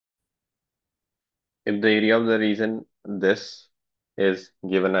If the area of the region this is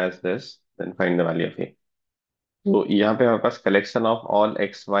given as this, then find the value of a. तो यहाँ पे हमारे पास collection of all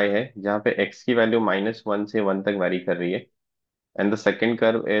x Y है, जहाँ पे x की वैल्यू -1 से 1 तक वेरी कर रही है, and the second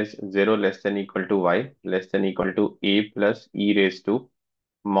curve is 0 less than equal to Y less than equal to A plus e raise to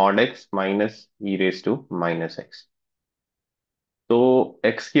mod x minus e raise to minus x. तो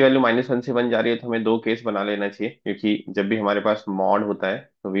x की value -1 से 1 जा रही है, तो हमें दो केस बना लेना चाहिए, क्योंकि जब भी हमारे पास मॉड होता है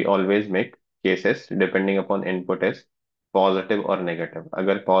तो we always make cases depending upon input is positive और नेगेटिव।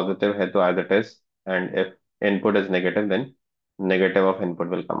 अगर पॉजिटिव है तो as it is, and if input is negative then negative of input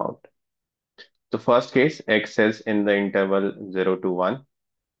will come out. तो first case x is in the interval 0 to 1।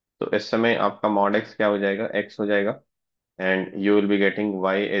 तो इस समय आपका mod x क्या हो जाएगा, x हो जाएगा, and you will be getting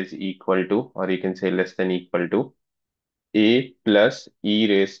y is equal to, और you can say less than equal to, a plus e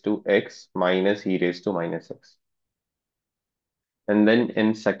raised to x minus e raised to minus x. And then in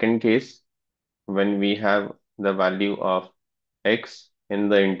second case, when we have the value of x in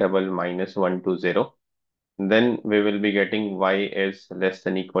the interval -1 to 0, then we will be getting y is less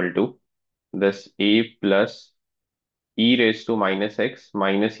than equal to this a plus e raised to minus x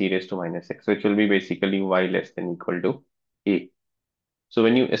minus e raised to minus x, which will be basically y less than equal to a. So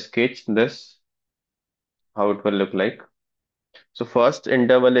when you sketch this, how it will look like. So first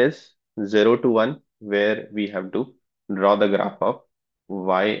interval is 0 to 1, where we have to draw the graph of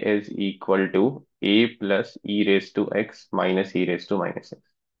y is equal to a plus e raised to x minus e raised to minus x.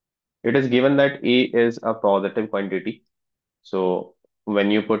 It is given that a is a positive quantity. So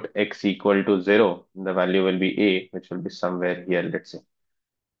when you put x equal to 0, the value will be a, which will be somewhere here, let's say.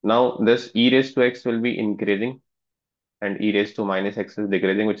 Now this e raised to x will be increasing and e raised to minus x is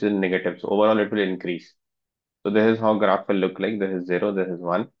decreasing, which is negative. So overall it will increase. So this is how graph will look like. This is 0, this is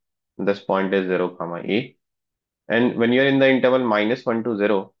 1. This point is 0 comma a. And when you're in the interval -1 to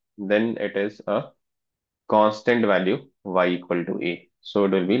 0, then it is a constant value y equal to a. So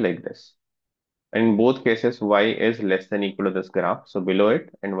it will be like this. In both cases, y is less than equal to this graph, so below it,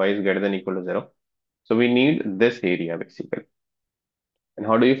 and y is greater than equal to 0. So we need this area basically. And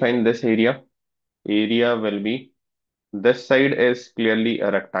how do you find this area? Area will be, this side is clearly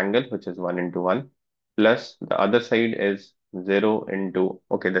a rectangle, which is 1 into 1, plus the other side is 0 into,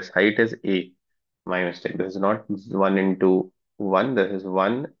 okay, this height is a. My mistake. This is not 1 into 1. This is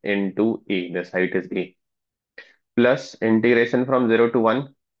 1 into a. This height is a. Plus integration from 0 to 1.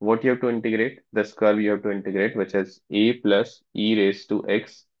 What you have to integrate? This curve you have to integrate, which is a plus e raised to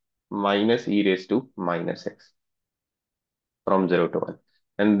x minus e raised to minus x from 0 to 1.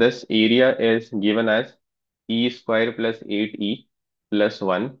 And this area is given as e square plus 8e plus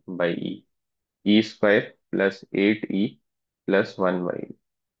 1 by e. E square plus 8e plus 1 by e.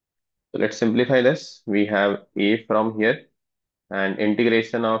 So let's simplify this. We have a from here, and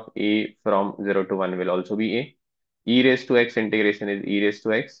integration of a from 0 to 1 will also be a. E raised to x integration is e raised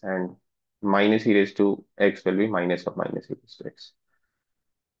to x, and minus e raised to x will be minus of minus e raised to x.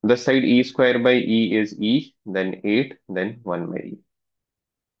 This side e square by e is e, then 8, then 1 by e.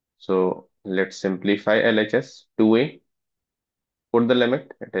 So let's simplify LHS. 2a, put the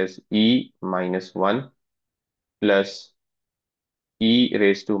limit, it is e minus 1 plus e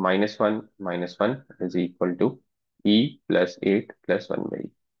raised to minus 1 is equal to e plus 8 plus 1 by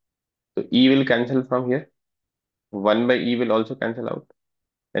e. So e will cancel from here. 1 by e will also cancel out.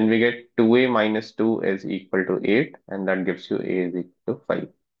 And we get 2a minus 2 is equal to 8, and that gives you a is equal to 5.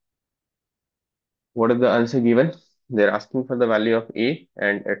 What is the answer given? They're asking for the value of a,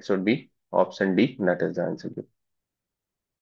 and it should be option D. That is the answer given.